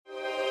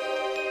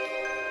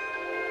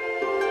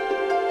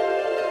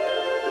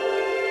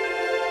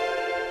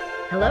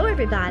Hello,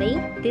 everybody.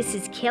 This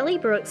is Kelly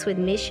Brooks with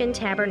Mission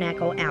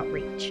Tabernacle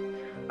Outreach.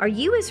 Are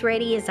you as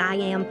ready as I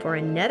am for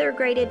another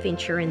great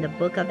adventure in the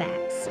book of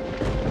Acts?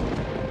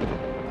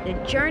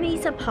 The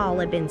journeys of Paul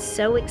have been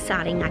so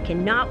exciting, I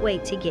cannot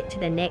wait to get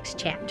to the next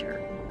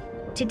chapter.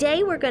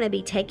 Today, we're going to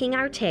be taking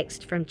our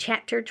text from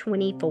chapter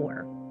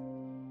 24.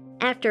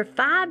 After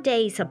 5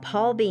 days of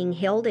Paul being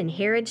held in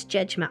Herod's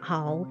judgment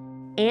hall,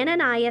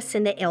 Ananias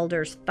and the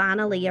elders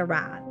finally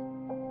arrived.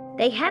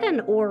 They had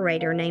an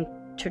orator named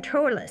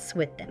Tertullus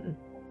with them.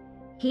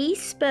 He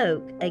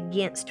spoke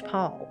against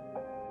Paul.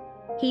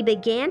 He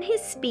began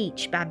his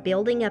speech by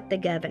building up the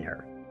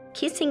governor,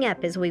 kissing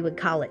up as we would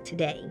call it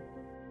today.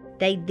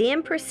 They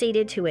then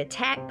proceeded to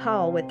attack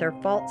Paul with their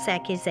false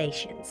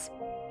accusations.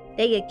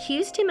 They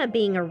accused him of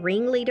being a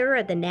ringleader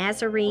of the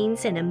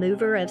Nazarenes and a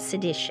mover of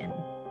sedition.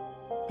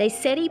 They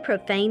said he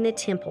profaned the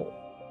temple.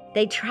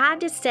 They tried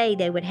to say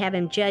they would have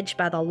him judged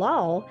by the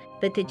law,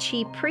 but the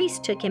chief priests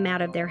took him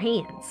out of their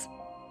hands.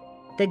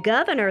 The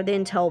governor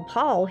then told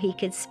Paul he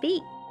could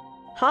speak.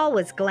 Paul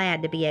was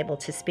glad to be able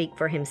to speak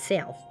for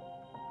himself.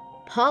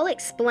 Paul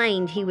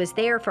explained he was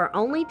there for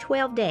only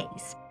 12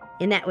 days,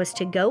 and that was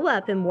to go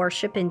up and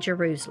worship in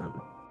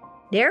Jerusalem.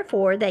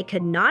 Therefore, they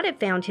could not have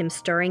found him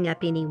stirring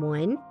up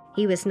anyone.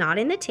 He was not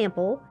in the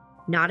temple,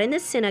 not in the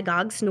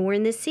synagogues, nor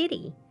in the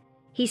city.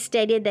 He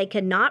stated they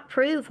could not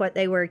prove what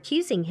they were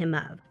accusing him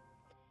of.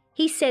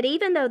 He said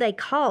even though they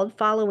called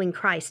following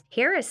Christ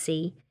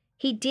heresy,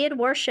 he did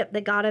worship the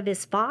God of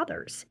his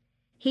fathers.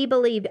 He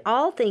believed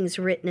all things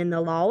written in the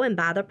law and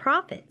by the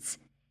prophets.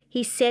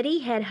 He said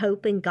he had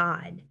hope in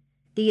God.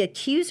 The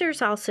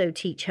accusers also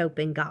teach hope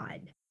in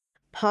God.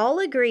 Paul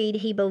agreed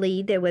he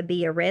believed there would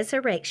be a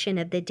resurrection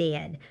of the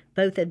dead,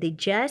 both of the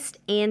just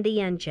and the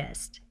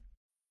unjust.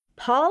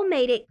 Paul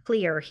made it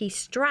clear he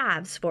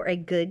strives for a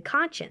good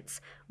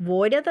conscience,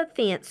 void of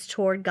offense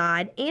toward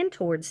God and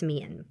towards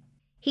men.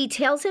 He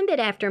tells him that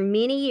after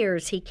many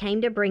years he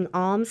came to bring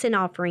alms and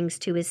offerings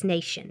to his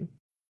nation.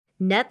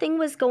 Nothing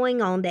was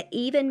going on that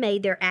even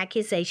made their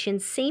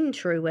accusations seem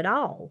true at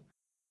all.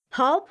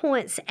 Paul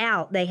points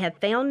out they have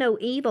found no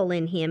evil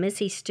in him as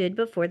he stood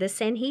before the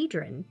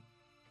Sanhedrin.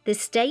 The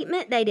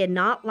statement they did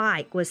not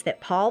like was that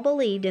Paul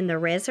believed in the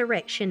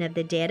resurrection of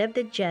the dead of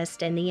the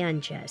just and the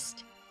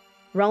unjust.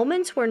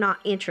 Romans were not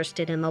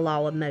interested in the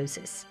law of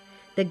Moses.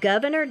 The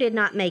governor did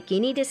not make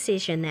any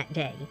decision that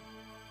day.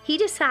 He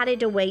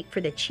decided to wait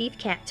for the chief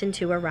captain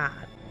to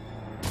arrive.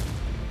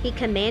 He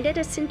commanded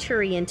a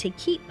centurion to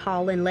keep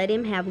Paul and let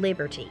him have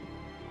liberty.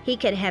 He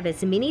could have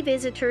as many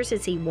visitors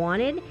as he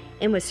wanted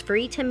and was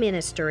free to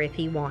minister if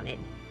he wanted.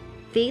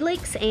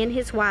 Felix and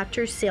his wife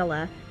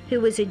Drusilla, who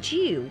was a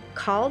Jew,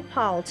 called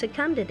Paul to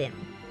come to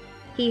them.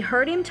 He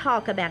heard him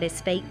talk about his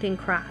faith in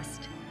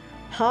Christ.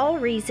 Paul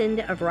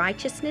reasoned of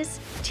righteousness,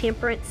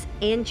 temperance,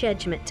 and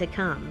judgment to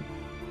come.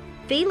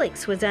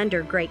 Felix was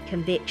under great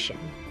conviction.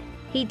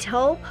 He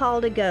told Paul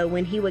to go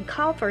when he would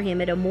call for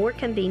him at a more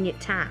convenient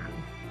time.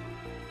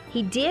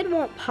 He did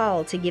want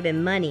Paul to give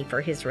him money for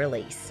his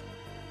release.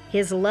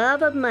 His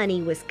love of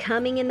money was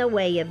coming in the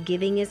way of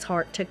giving his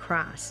heart to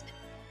Christ.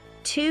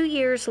 2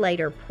 years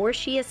later,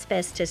 Porcius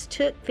Festus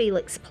took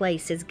Felix's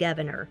place as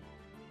governor.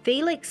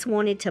 Felix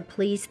wanted to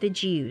please the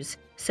Jews,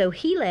 so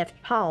he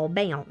left Paul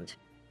bound.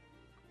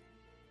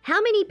 How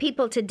many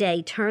people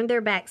today turn their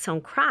backs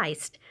on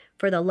Christ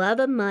for the love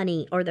of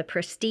money or the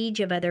prestige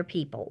of other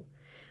people?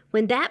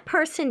 When that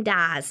person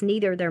dies,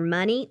 neither their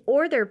money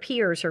or their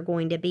peers are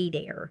going to be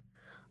there.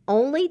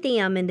 Only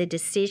them and the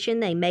decision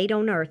they made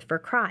on earth for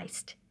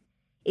Christ.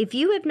 If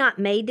you have not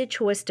made the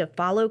choice to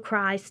follow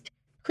Christ,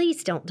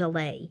 please don't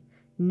delay.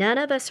 None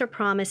of us are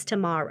promised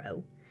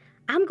tomorrow.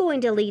 I'm going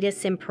to lead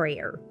us in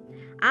prayer.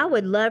 I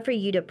would love for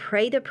you to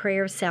pray the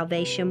prayer of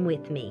salvation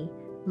with me.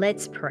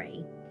 Let's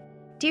pray.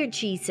 Dear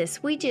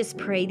Jesus, we just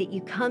pray that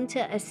you come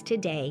to us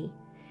today.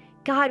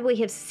 God, we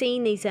have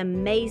seen these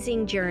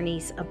amazing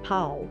journeys of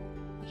Paul.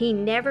 He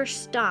never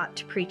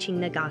stopped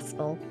preaching the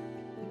gospel.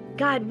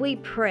 God, we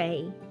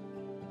pray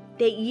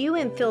that you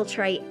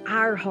infiltrate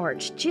our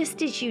hearts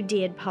just as you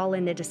did Paul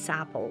and the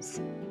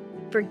disciples.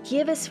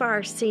 Forgive us for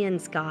our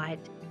sins, God.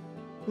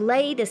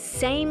 Lay the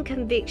same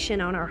conviction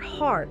on our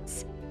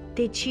hearts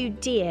that you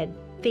did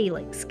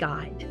Felix,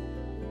 God.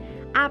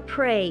 I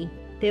pray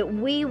that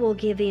we will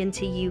give in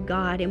to you,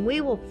 God, and we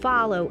will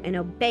follow and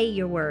obey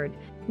your word,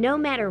 no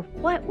matter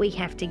what we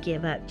have to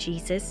give up,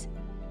 Jesus,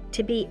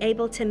 to be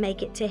able to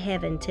make it to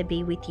heaven to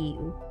be with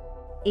you.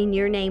 In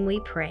your name we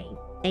pray.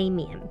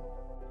 Amen.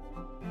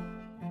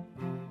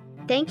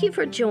 Thank you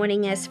for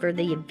joining us for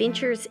the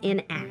Adventures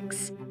in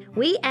Acts.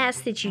 We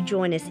ask that you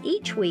join us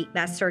each week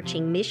by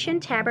searching Mission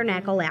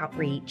Tabernacle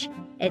Outreach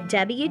at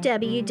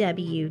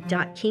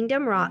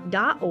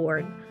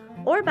www.kingdomrock.org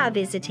or by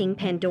visiting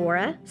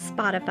Pandora,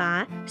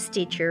 Spotify,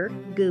 Stitcher,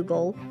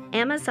 Google,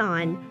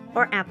 Amazon,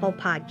 or Apple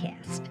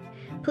Podcast.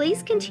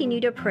 Please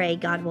continue to pray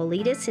God will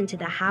lead us into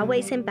the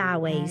highways and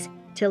byways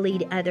to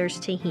lead others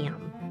to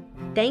Him.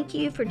 Thank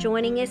you for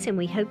joining us, and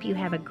we hope you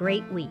have a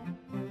great week.